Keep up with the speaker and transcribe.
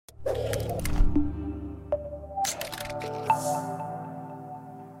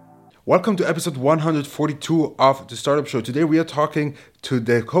Welcome to episode 142 of the Startup Show. Today we are talking to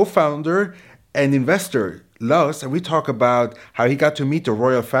the co-founder and investor, Lars, and we talk about how he got to meet the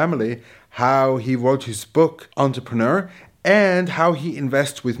royal family, how he wrote his book, Entrepreneur, and how he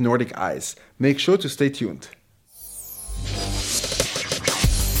invests with Nordic eyes. Make sure to stay tuned.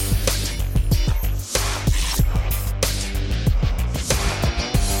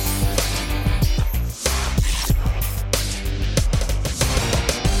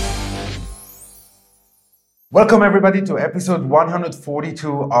 Welcome everybody to episode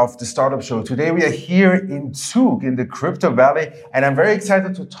 142 of the Startup Show. Today we are here in Zug in the Crypto Valley, and I'm very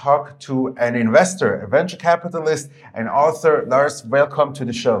excited to talk to an investor, a venture capitalist and author. Lars, welcome to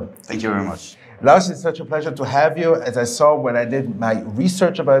the show. Thank you very much. Lars, it's such a pleasure to have you. As I saw when I did my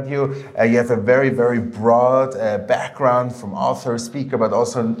research about you, you have a very, very broad background from author, speaker, but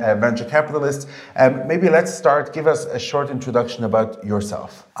also venture capitalist. Maybe let's start. Give us a short introduction about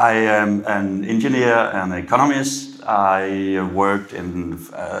yourself. I am an engineer and economist. I worked at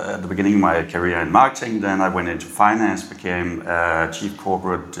the beginning of my career in marketing. Then I went into finance, became a chief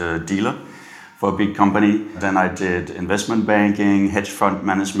corporate dealer for a big company. Then I did investment banking, hedge fund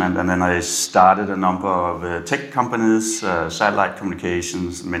management, and then I started a number of tech companies, satellite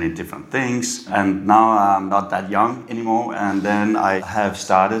communications, many different things. And now I'm not that young anymore. And then I have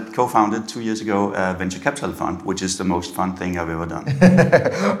co-founded 2 years ago, a venture capital fund, which is the most fun thing I've ever done.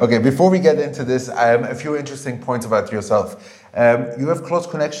 Okay, before we get into this, a few interesting points about yourself. You have close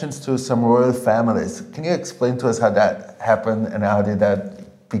connections to some royal families. Can you explain to us how that happened and how did that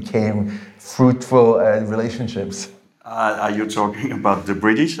became fruitful relationships? Are you talking about the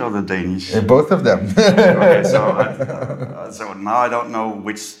British or the Danish? Both of them. Okay, so now I don't know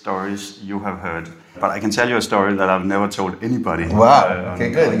which stories you have heard, but I can tell you a story that I've never told anybody. Wow,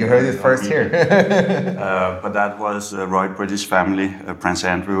 okay, good. You heard it first here. But that was a royal British family. Prince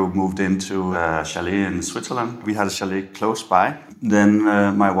Andrew moved into a chalet in Switzerland. We had a chalet close by. Then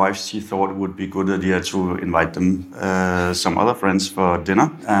my wife, she thought it would be a good idea to invite them, some other friends for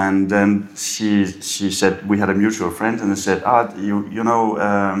dinner. And then she said, we had a mutual friend, and they said,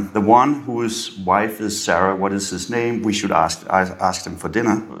 the one whose wife is Sarah, what is his name? We should ask them for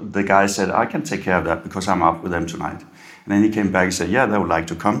dinner. The guy said, I can take care of that because I'm out with them tonight. And then he came back and said, yeah, they would like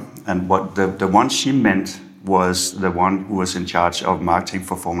to come. And what the one she meant was the one who was in charge of marketing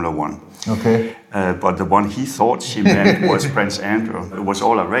for Formula One. Okay. But the one he thought she meant was Prince Andrew. It was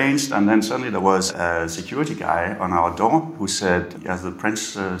all arranged, and then suddenly there was a security guy on our door who said, yes, the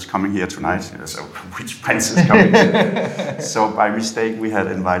prince is coming here tonight. So, which prince is coming here? So by mistake, we had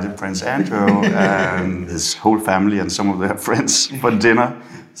invited Prince Andrew and his whole family and some of their friends for dinner.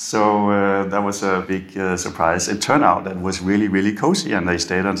 So that was a big surprise. It turned out that it was really, really cozy, and they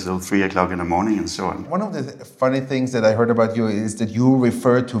stayed until 3 o'clock in the morning and so on. One of the funny things that I heard about you is that you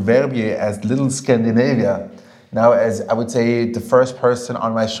refer to Verbier as Little Scandinavia. Now, as I would say, the first person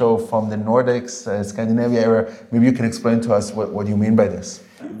on my show from the Nordics, Scandinavia area, maybe you can explain to us what you mean by this.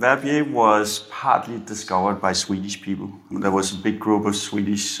 Verbier was partly discovered by Swedish people. There was a big group of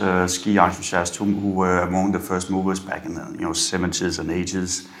Swedish ski enthusiasts who were among the first movers back in the 70s and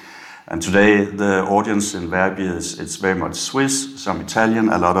 80s. And today the audience in Verbier it's very much Swiss, some Italian,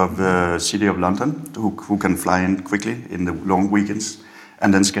 a lot of the city of London who can fly in quickly in the long weekends,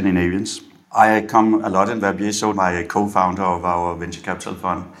 and then Scandinavians. I come a lot in Verbier, so my co-founder of our venture capital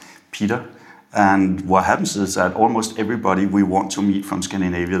fund, Peter. And what happens is that almost everybody we want to meet from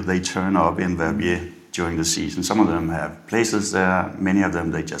Scandinavia, they turn up in Verbier during the season. Some of them have places there, many of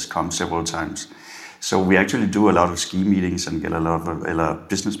them they just come several times. So we actually do a lot of ski meetings and get a lot of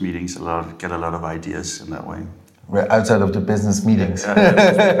business meetings, get a lot of ideas in that way. We're outside of the business meetings. You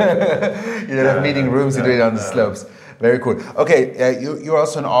don't have meeting rooms, you do it on the slopes. Very cool. Okay, you're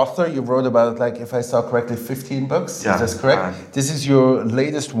also an author. You wrote about, if I saw correctly, 15 books. Yeah. Is that correct? This is your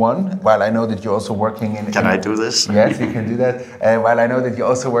latest one. While I know that you're also working in... Can I do this? Yes, you can do that. While I know that you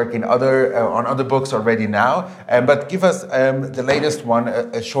also work in on other books already now. But give us the latest one,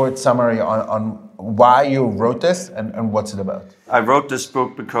 a short summary on why you wrote this and what's it about. I wrote this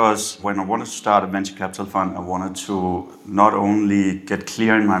book because when I wanted to start a venture capital fund, I wanted to not only get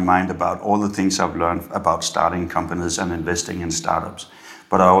clear in my mind about all the things I've learned about starting companies and investing in startups,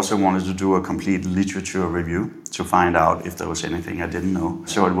 but I also wanted to do a complete literature review to find out if there was anything I didn't know.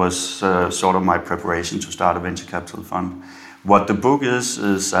 So it was sort of my preparation to start a venture capital fund. What the book is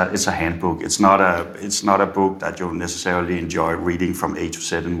it's a handbook. It's not a book that you'll necessarily enjoy reading from A to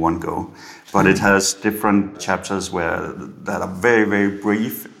Z in one go, but it has different chapters that are very, very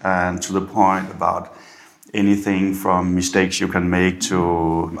brief and to the point about anything from mistakes you can make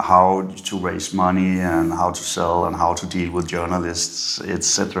to how to raise money and how to sell and how to deal with journalists,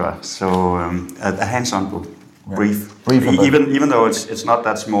 etc. So a hands-on book. Yeah. Brief. Even though it's not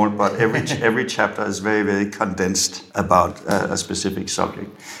that small, but every chapter is very, very condensed about a specific subject.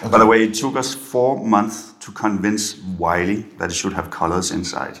 Okay. By the way, it took us 4 months to convince Wiley that it should have colors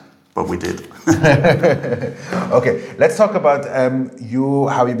inside, but we did. Okay, let's talk about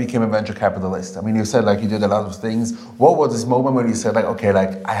how you became a venture capitalist. I mean, you said like you did a lot of things. What was this moment when you said like, okay,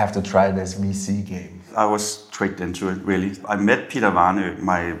 like I have to try this VC game? I was tricked into it, really. I met Peter Warnø,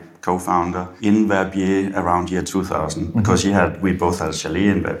 my co-founder, in Verbier around year 2000, because we both had a chalet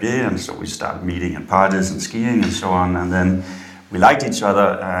in Verbier, and so we started meeting at parties and skiing and so on, and then we liked each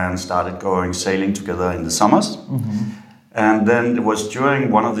other and started going sailing together in the summers. And then it was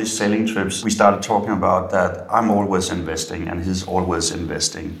during one of these sailing trips we started talking about that I'm always investing and he's always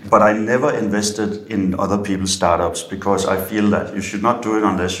investing. But I never invested in other people's startups because I feel that you should not do it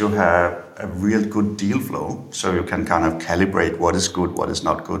unless you have a real good deal flow, so you can kind of calibrate what is good, what is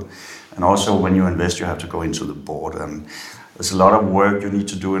not good. And also when you invest, you have to go into the board, and there's a lot of work you need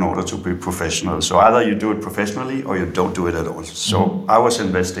to do in order to be professional. So either you do it professionally or you don't do it at all. So I was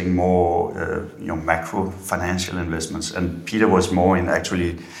investing more, macro financial investments, and Peter was more in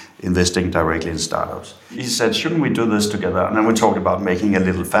actually investing directly in startups. He said, shouldn't we do this together? And then we talked about making a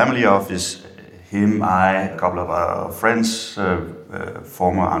little family office. Him, I, a couple of our friends,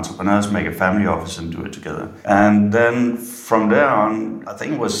 former entrepreneurs, make a family office and do it together. And then from there on, I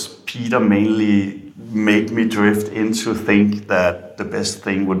think it was Peter mainly made me drift into think that the best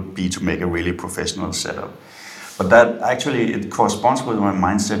thing would be to make a really professional setup. But that actually, it corresponds with my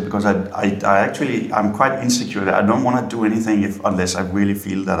mindset, because I'm quite insecure. I don't want to do anything unless I really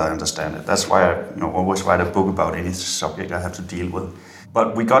feel that I understand it. That's why I always write a book about any subject I have to deal with.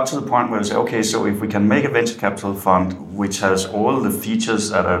 But we got to the point where we say, okay, so if we can make a venture capital fund which has all the features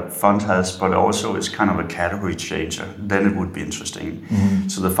that a fund has, but also is kind of a category changer, then it would be interesting.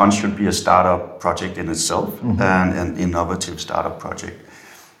 So the fund should be a startup project in itself, and an innovative startup project.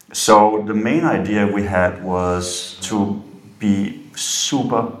 So the main idea we had was to be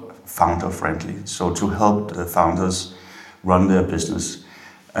super founder friendly, so to help the founders run their business.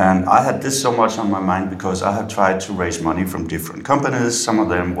 And I had this so much on my mind because I had tried to raise money from different companies. Some of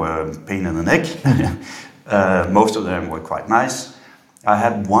them were a pain in the neck. Most of them were quite nice. I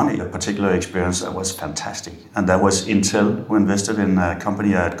had one particular experience that was fantastic, and that was Intel, who invested in a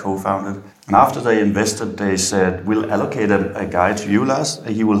company I had co-founded. And after they invested, they said, we'll allocate a guy to you, Lars.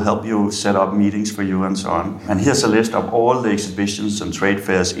 He will help you set up meetings for you and so on. And here's a list of all the exhibitions and trade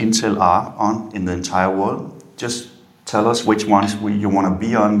fairs Intel are on in the entire world. Just tell us which ones you want to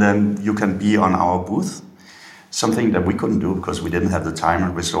be on, then you can be on our booth. Something that we couldn't do because we didn't have the time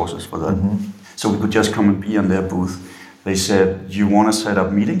and resources for that. So we could just come and be on their booth. They said, you want to set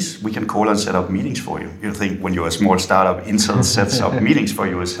up meetings? We can call and set up meetings for you. You think when you're a small startup, Intel sets up meetings for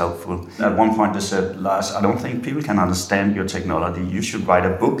you is helpful. At one point they said, Lars, I don't think people can understand your technology. You should write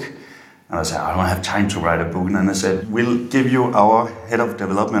a book. And I said, I don't have time to write a book. And then they said, we'll give you our head of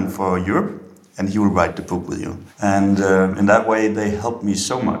development for Europe, and he will write the book with you. And in that way, they helped me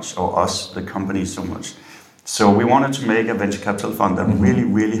so much, or us, the company, so much. So we wanted to make a venture capital fund that really,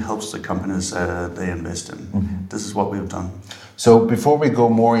 really helps the companies they invest in. This is what we've done. So before we go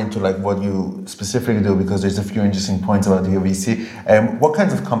more into like what you specifically do, because there's a few interesting points about the VC, what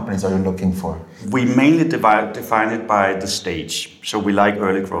kinds of companies are you looking for? We mainly define it by the stage. So we like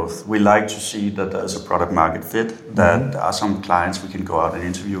early growth. We like to see that there's a product market fit, that there are some clients we can go out and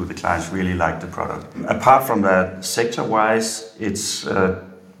interview. The clients really like the product. Apart from that, sector-wise, it's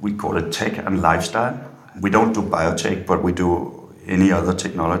we call it tech and lifestyle. We don't do biotech, but we do any other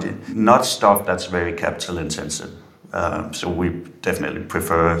technology. Not stuff that's very capital intensive. So we definitely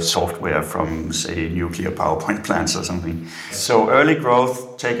prefer software from, say, nuclear power plant plants or something. So early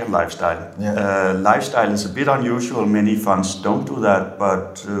growth, tech and lifestyle. Lifestyle is a bit unusual. Many funds don't do that,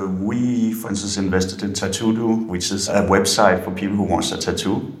 but we, for instance, invested in Tattoo, which is a website for people who want a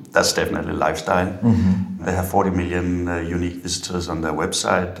tattoo. That's definitely lifestyle. They have 40 million unique visitors on their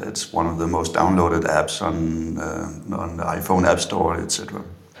website. It's one of the most downloaded apps on the iPhone App Store, etc.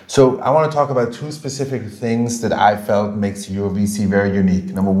 So I want to talk about two specific things that I felt makes your VC very unique.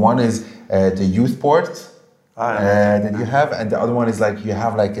 Number one is the youth board that you have, and the other one is like you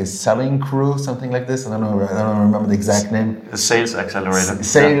have like a selling crew, something like this. I don't remember the exact name. A sales accelerator.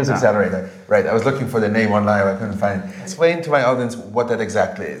 Sales accelerator. Right. I was looking for the name online, I couldn't find it. Explain to my audience what that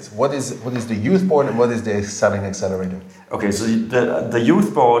exactly is. What is the youth board and what is the selling accelerator? Okay, so the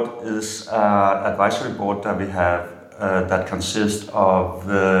youth board is an advisory board that we have that consists of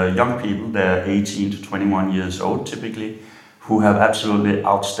young people, they're 18 to 21 years old typically, who have absolutely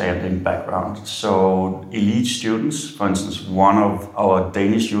outstanding background. So elite students, for instance, one of our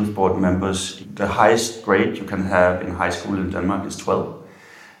Danish youth board members, the highest grade you can have in high school in Denmark is 12.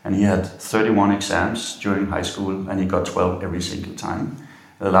 And he had 31 exams during high school and he got 12 every single time.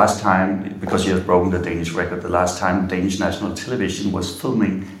 The last time, because he has broken the Danish record, the last time Danish national television was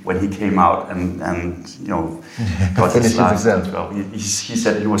filming when he came out and got his last 12. He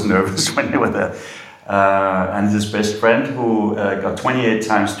said he was nervous when they were there. And his best friend who got 28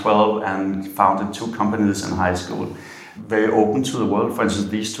 times 12 and founded 2 companies in high school. Very open to the world. For instance,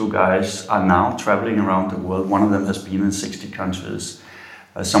 these 2 guys are now traveling around the world. One of them has been in 60 countries.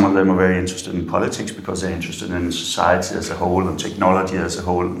 Some of them are very interested in politics because they're interested in society as a whole and technology as a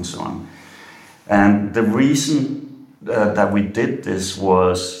whole and so on. And the reason that we did this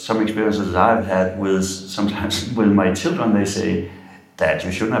was some experiences I've had with sometimes with my children. They say, "Dad,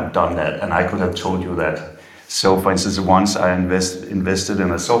 you shouldn't have done that, and I could have told you that." So, for instance, once I invested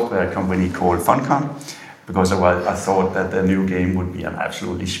in a software company called Funcom because I thought that the new game would be an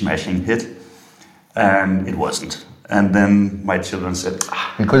absolutely smashing hit, and it wasn't. And then my children said,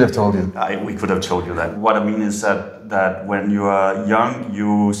 "We could have told you." We could have told you that. What I mean is that when you are young,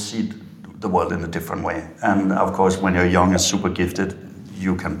 you see the world in a different way. And of course, when you're young and super gifted,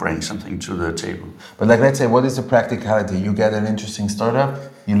 you can bring something to the table. But let's say, what is the practicality? You get an interesting startup,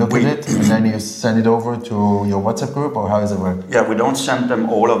 you look at it, and then you send it over to your WhatsApp group, or how does it work? Yeah, we don't send them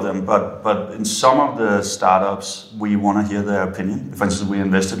all of them, but in some of the startups, we want to hear their opinion. For instance, we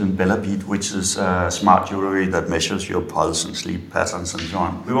invested in Bellabeat, which is smart jewelry that measures your pulse and sleep patterns and so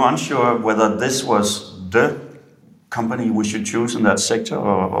on. We were unsure whether this was the company we should choose in that sector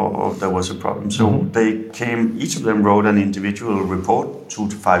or there was a problem. So they came, each of them wrote an individual report, 2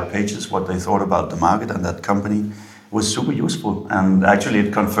 to 5 pages, what they thought about the market and that company. Was super useful, and actually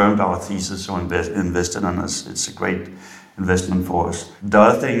it confirmed our thesis, so invested in us. It's a great investment for us. The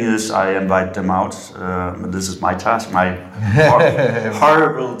other thing is I invite them out. This is my task, my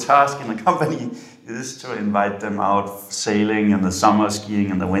horrible task in the company is to invite them out sailing in the summer, skiing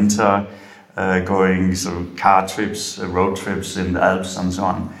in the winter, going sort of car trips, road trips in the Alps and so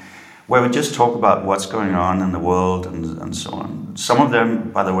on, where we just talk about what's going on in the world and so on. Some of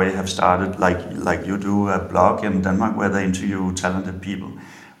them, by the way, have started, like you do, a blog in Denmark where they interview talented people.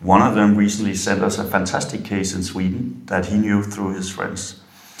 One of them recently sent us a fantastic case in Sweden that he knew through his friends.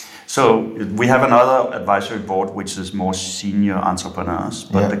 So we have another advisory board which is more senior entrepreneurs,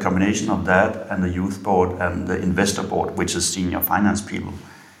 but the combination of that and the youth board and the investor board, which is senior finance people,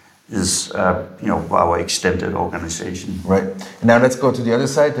 is our extended organization. Right. Now let's go to the other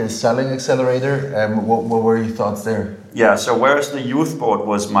side, the selling accelerator. What were your thoughts there? Yeah, so whereas the youth board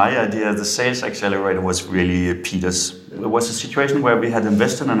was my idea, the sales accelerator was really Peter's. It was a situation where we had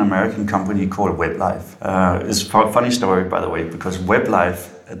invested in an American company called WebLife. It's a funny story, by the way, because WebLife,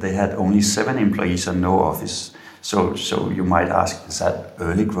 they had only 7 employees and no office. So you might ask, is that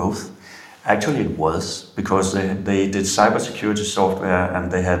early growth? Actually, it was, because they did cybersecurity software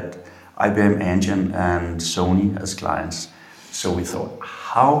and they had IBM Engine and Sony as clients. So we thought,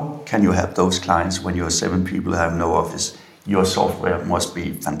 how can you have those clients when you're 7 people who have no office? Your software must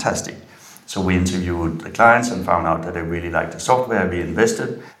be fantastic. So we interviewed the clients and found out that they really liked the software. We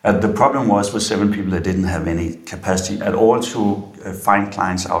invested. The problem was with 7 people, they didn't have any capacity at all to find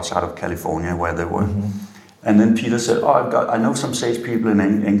clients outside of California where they were. And then Peter said, I know some salespeople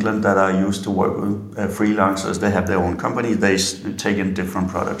in England that are used to work with freelancers. They have their own company. They take in different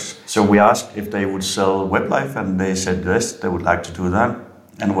products. So we asked if they would sell WebLife, and they said yes, they would like to do that.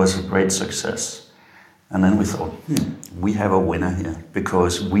 And it was a great success. And then we thought, we have a winner here,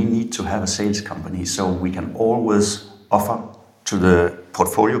 because we need to have a sales company so we can always offer to the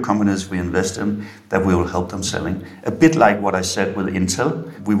portfolio companies we invest in that we will help them selling. A bit like what I said with Intel.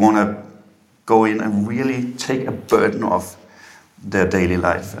 We want to go in and really take a burden off their daily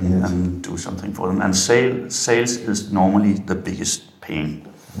life and do something for them. And sales is normally the biggest pain.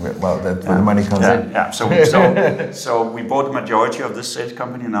 Well, that's where the money comes in. Yeah. So we bought the majority of this sales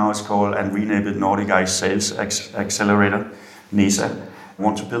company. Now it's called and renamed it Nordic Sales Accelerator, NISA. We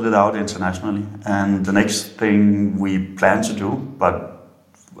want to build it out internationally. And the next thing we plan to do, but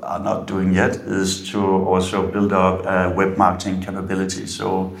are not doing yet, is to also build up a web marketing capability.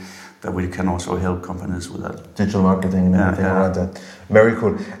 So that we can also help companies with that. Digital marketing and everything around that. Very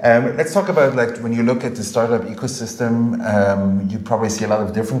cool. Let's talk about, like, when you look at the startup ecosystem, you probably see a lot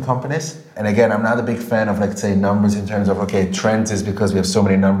of different companies. And again, I'm not a big fan of, like, say, numbers in terms of, okay, trends is because we have so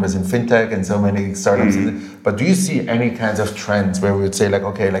many numbers in fintech and so many startups. But do you see any kinds of trends where we would say, like,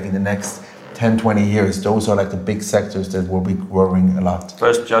 okay, like in the next 10, 20 years, those are like the big sectors that will be growing a lot.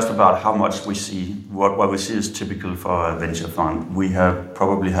 First, just about how much we see. What we see is typical for a venture fund. We have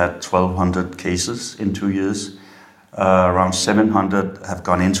probably had 1,200 cases in 2 years. Around 700 have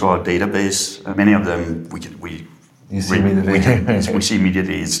gone into our database. Many of them we see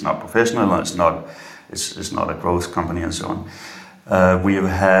immediately. It's not professional. It's not a growth company and so on. We have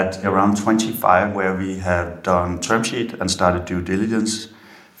had around 25 where we have done term sheet and started due diligence.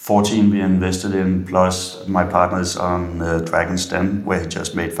 14 we invested in, plus my partners on Dragon's Den, where he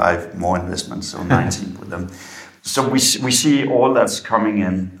just made 5 more investments, so 19 with them. So we see all that's coming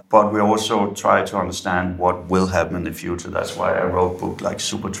in, but we also try to understand what will happen in the future. That's why I wrote a book like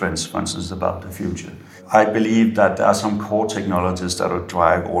Super Trends, for instance, about the future. I believe that there are some core technologies that will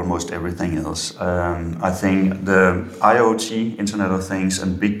drive almost everything else. I think the IoT, Internet of Things,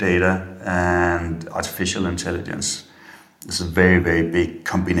 and big data and artificial intelligence is a very, very big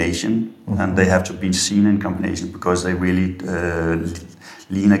combination, and they have to be seen in combination because they really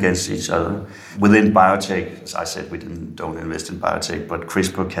lean against each other. Within biotech, as I said, we don't invest in biotech, but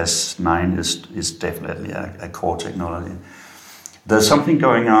CRISPR-Cas9 is definitely a core technology. There's something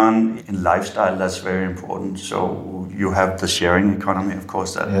going on in lifestyle that's very important. So you have the sharing economy, of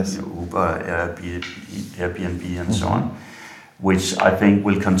course, that Uber, Airbnb, and so on, which I think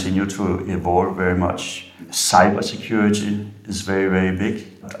will continue to evolve very much. Cybersecurity is very, very big.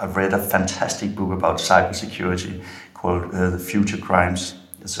 I've read a fantastic book about cybersecurity called The Future Crimes.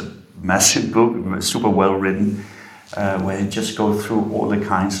 It's a massive book, super well written, where you just go through all the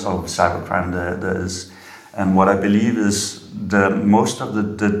kinds of cybercrime there is. And what I believe is most of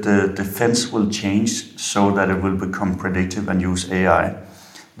the defense will change so that it will become predictive and use AI.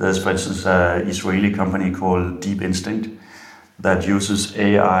 There's, for instance, an Israeli company called Deep Instinct that uses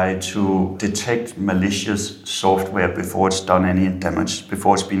AI to detect malicious software before it's done any damage,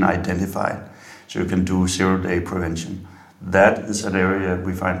 before it's been identified. So you can do zero-day prevention. That is an area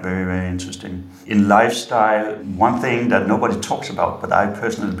we find very, very interesting. In lifestyle, one thing that nobody talks about, but I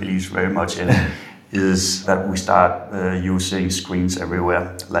personally believe very much in, is that we start using screens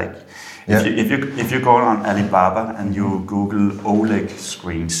everywhere. Like if you go on Alibaba and you Google OLED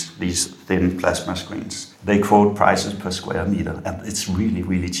screens, these thin plasma screens, they quote prices per square meter, and it's really,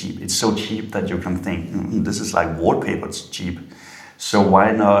 really cheap. It's so cheap that you can think, this is like wallpaper, it's cheap. So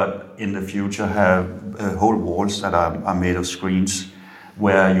why not in the future have whole walls that are made of screens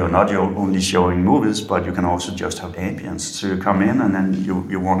where you're not only showing movies, but you can also just have ambience. So you come in and then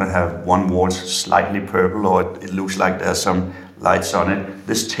you want to have one wall slightly purple, or it looks like there's some lights on it.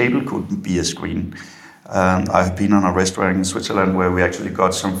 This table could be a screen. I've been on a restaurant in Switzerland where we actually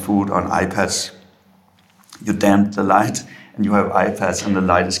got some food on iPads. You damp the light and you have iPads and the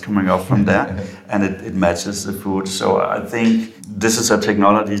light is coming up from there and it matches the food. So I think this is a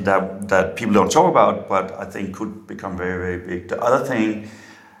technology that people don't talk about, but I think could become very, very big. The other thing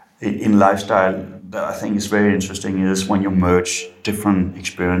in lifestyle that I think is very interesting is when you merge different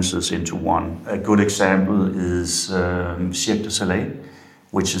experiences into one. A good example is Cirque du Soleil,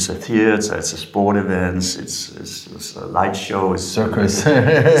 which is a theater, it's a sport events, it's a light show, it's circus.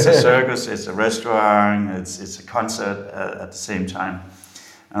 It's a circus, it's a restaurant, it's a concert at the same time.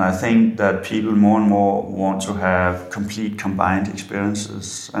 And I think that people more and more want to have complete combined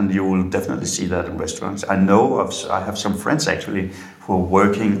experiences, and you will definitely see that in restaurants. I have some friends actually who are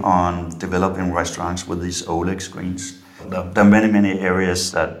working on developing restaurants with these OLED screens. There are many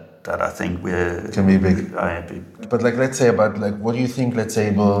areas that I think can be big. But let's say what do you think,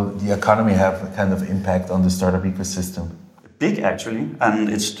 will the economy have a kind of impact on the startup ecosystem? Big actually, and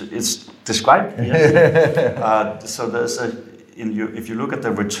it's described here. So there's if you look at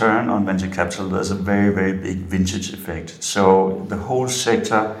the return on venture capital, there's a very, very big vintage effect. So the whole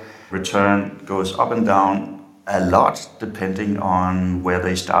sector return goes up and down a lot depending on where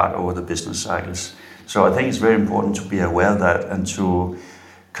they start over the business cycles. So I think it's very important to be aware of that and to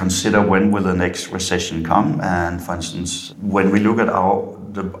consider when will the next recession come. And for instance, when we look at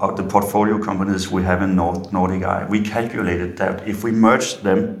the portfolio companies we have in Nordic, we calculated that if we merged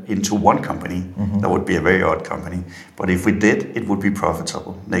them into one company, that would be a very odd company. But if we did, it would be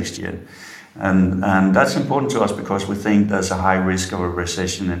profitable next year. And that's important to us because we think there's a high risk of a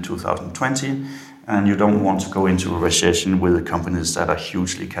recession in 2020. And you don't want to go into a recession with the companies that are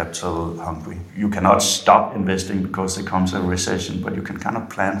hugely capital hungry. You cannot stop investing because there comes a recession, but you can kind of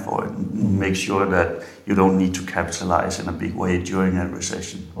plan for it and make sure that you don't need to capitalize in a big way during a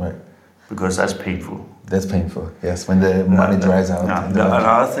recession. Right. Because that's painful. That's painful, yes, when the money dries out.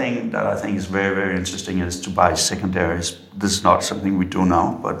 Another thing that I think is very, very interesting is to buy secondaries. This is not something we do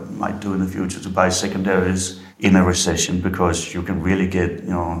now, but might do in the future, to buy secondaries in a recession, because you can really get,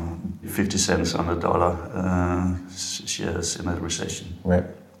 50 cents on the dollar shares in a recession. Right,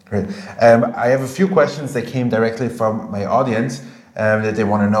 great. I have a few questions that came directly from my audience that they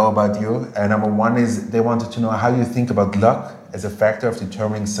want to know about you. Number one is they wanted to know how you think about luck as a factor of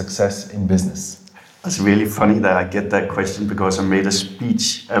determining success in business. It's really funny that I get that question because I made a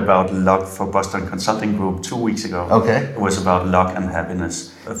speech about luck for Boston Consulting Group 2 weeks ago. Okay. It was about luck and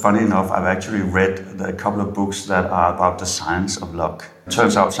happiness. Funny enough, I've actually read a couple of books that are about the science of luck. It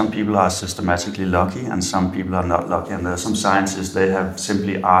turns out some people are systematically lucky and some people are not lucky. And there are some scientists, they have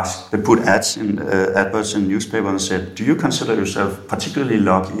simply asked, they put adverts in newspaper and said, do you consider yourself particularly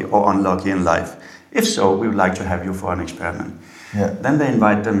lucky or unlucky in life? If so, we would like to have you for an experiment. Yeah. Then they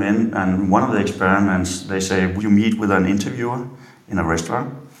invite them in, and one of the experiments, they say, you meet with an interviewer in a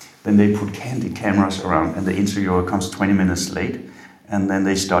restaurant. Then they put candid cameras around, and the interviewer comes 20 minutes late, and then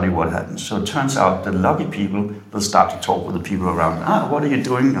they study what happens. So it turns out the lucky people will start to talk with the people around. What are you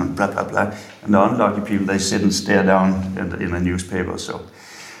doing? And blah, blah, blah. And the unlucky people, they sit and stare down in a newspaper.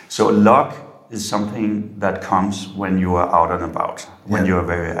 So luck is something that comes when you are out and about, when you are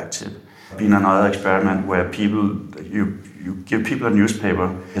very active. Been another experiment where you give people a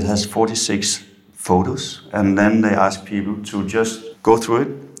newspaper. It has 46 photos, and then they ask people to just go through it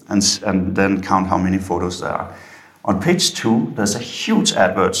and then count how many photos there are. On page 2, there's a huge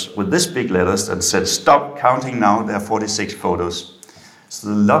advert with this big letters that said, "Stop counting now. There are 46 photos." So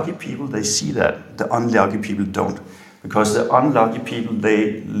the lucky people, they see that. The unlucky people don't, because the unlucky people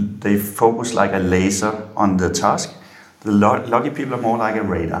they focus like a laser on the task. The lucky people are more like a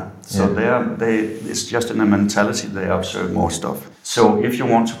radar. So it's just in a mentality, they observe more stuff. So if you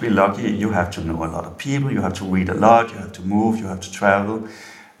want to be lucky, you have to know a lot of people, you have to read a lot, you have to move, you have to travel.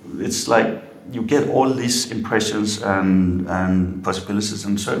 It's like you get all these impressions and possibilities,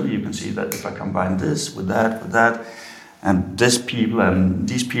 and certainly you can see that if I combine this with that, and these people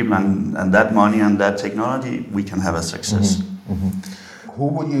and that money and that technology, we can have a success. Mm-hmm. Mm-hmm. Who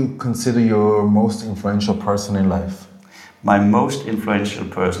would you consider your most influential person in life? My most influential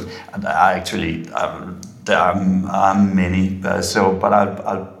person, there are many, but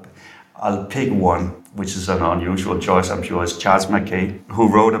I'll pick one, which is an unusual choice, I'm sure. It's Charles Mackay, who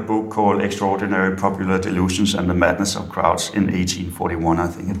wrote a book called Extraordinary Popular Delusions and the Madness of Crowds in 1841, I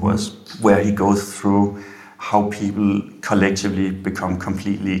think it was, where he goes through how people collectively become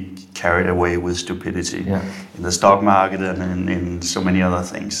completely carried away with stupidity in the stock market and in so many other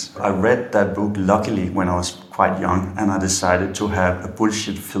things. I read that book luckily when I was quite young, and I decided to have a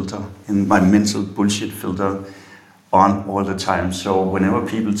bullshit filter, in my mental bullshit filter, on all the time. So whenever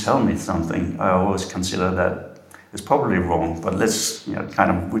people tell me something, I always consider that it's probably wrong, but let's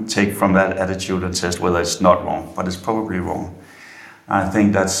we take from that attitude and test whether it's not wrong, but it's probably wrong. I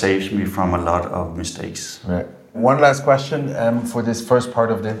think that saves me from a lot of mistakes. Right. One last question for this first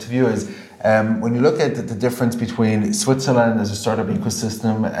part of the interview is, when you look at the difference between Switzerland as a startup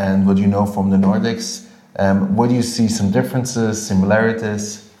ecosystem and what you know from the Nordics, what do you see some differences,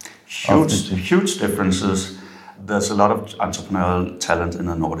 similarities? Huge differences. There's a lot of entrepreneurial talent in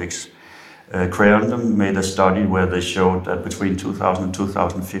the Nordics. Creandum made a study where they showed that between 2000 and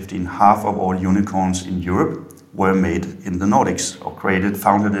 2015, half of all unicorns in Europe were made in the Nordics, or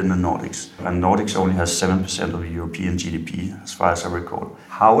founded in the Nordics. And Nordics only has 7% of European GDP, as far as I recall.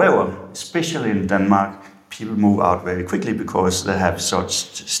 However, especially in Denmark, people move out very quickly because they have such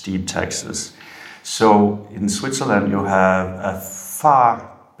steep taxes. So in Switzerland, you have a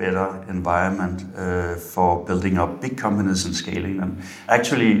far better environment for building up big companies and scaling them.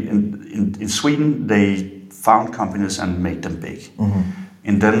 Actually, in Sweden, they found companies and made them big. Mm-hmm.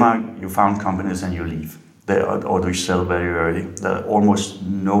 In Denmark, you found companies and you leave. Or you sell very early. There are almost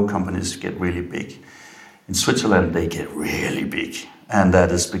no companies get really big. In Switzerland, they get really big. And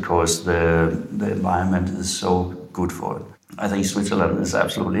that is because the environment is so good for it. I think Switzerland is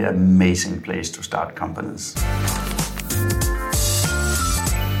absolutely an amazing place to start companies.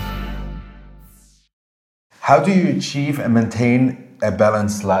 How do you achieve and maintain a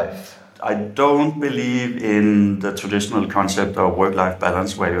balanced life? I don't believe in the traditional concept of work-life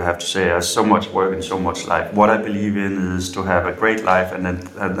balance where you have to say so much work and so much life. What I believe in is to have a great life and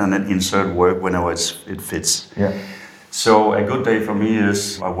then insert work whenever it fits. Yeah. So a good day for me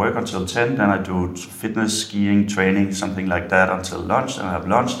is I work until 10, then I do fitness, skiing, training, something like that until lunch. Then I have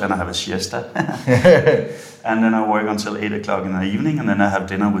lunch, then I have a siesta. And then I work until 8 o'clock in the evening, and then I have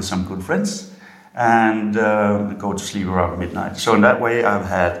dinner with some good friends. And go to sleep around midnight. So in that way, I've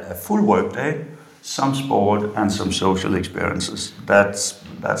had a full work day, some sport, and some social experiences.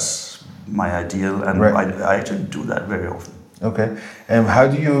 That's my ideal, and I actually do that very often. Okay. How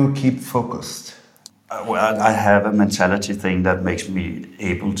do you keep focused? Well, I have a mentality thing that makes me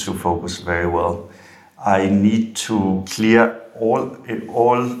able to focus very well. I need to clear all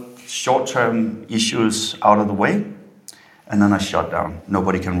short-term issues out of the way, and then I shut down.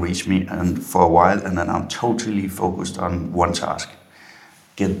 Nobody can reach me, and for a while, and then I'm totally focused on one task.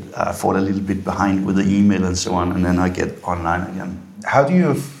 Fall a little bit behind with the email and so on, and then I get online again. How do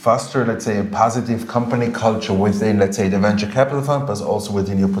you foster, let's say, a positive company culture within, let's say, the venture capital fund, but also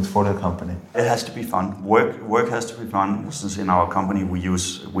within your portfolio company? It has to be fun. Work has to be fun. Since in our company we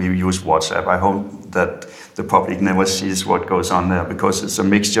use WhatsApp. I hope that the public never sees what goes on there, because it's a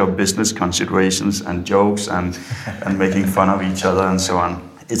mixture of business considerations and jokes and making fun of each other and so on.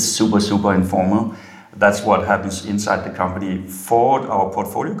 It's super informal. That's what happens inside the company. For our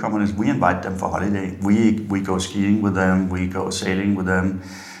portfolio companies, we invite them for holiday. We go skiing with them, we go sailing with them.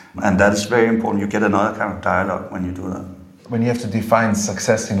 And that is very important. You get another kind of dialogue when you do that. When you have to define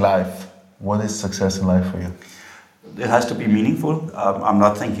success in life, what is success in life for you? It has to be meaningful. I'm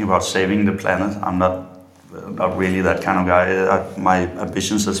not thinking about saving the planet. I'm not really that kind of guy. My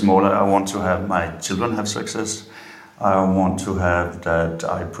ambitions are smaller. I want to have my children have success. I want to have that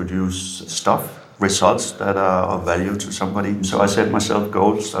I produce results that are of value to somebody. So I set myself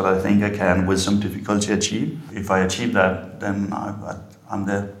goals that I think I can, with some difficulty, achieve. If I achieve that, then I'm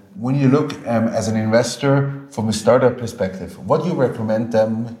there. When you look as an investor from a startup perspective, what do you recommend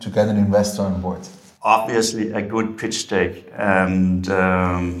them to get an investor on board? Obviously, a good pitch deck and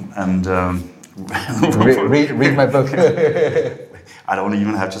read my book. I don't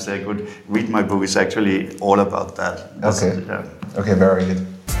even have to say good. Read my book is actually all about that. Okay, very good.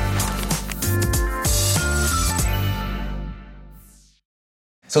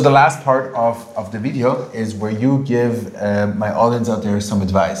 So the last part of the video is where you give my audience out there some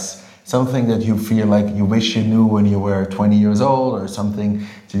advice. Something that you feel like you wish you knew when you were 20 years old, or something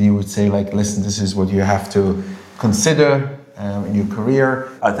that you would say like, listen, this is what you have to consider in your career.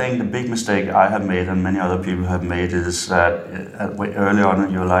 I think the big mistake I have made and many other people have made is that early on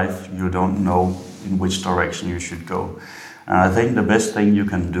in your life, you don't know in which direction you should go. And I think the best thing you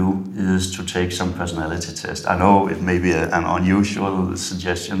can do is to take some personality test. I know it may be an unusual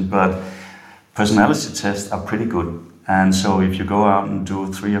suggestion, but personality tests are pretty good. And so if you go out and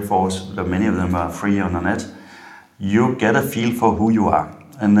do 3 or 4, many of them are free on the net, you get a feel for who you are.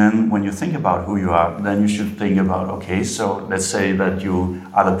 And then when you think about who you are, then you should think about, okay, so let's say that you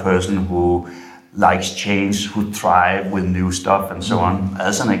are the person who likes change, who thrive with new stuff and so on,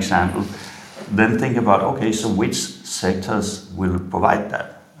 as an example. Then think about, okay, so which sectors will provide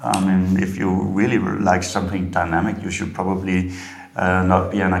that? I mean, if you really like something dynamic, you should probably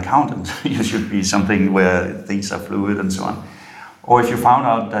not be an accountant. You should be something where things are fluid and so on. Or if you found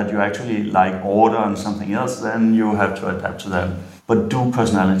out that you actually like order and something else, then you have to adapt to that. But do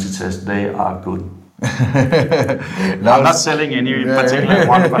personality tests, they are good. I'm not selling any particular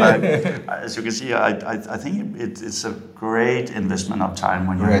one, but as you can see, I think it's a great investment of time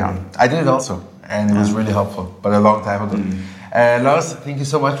when you're young. I did it also, and it was really helpful, but a long time ago. Lars, thank you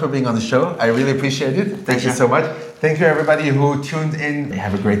so much for being on the show. I really appreciate it. Thank you so much. Thank you everybody who tuned in.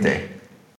 Have a great day.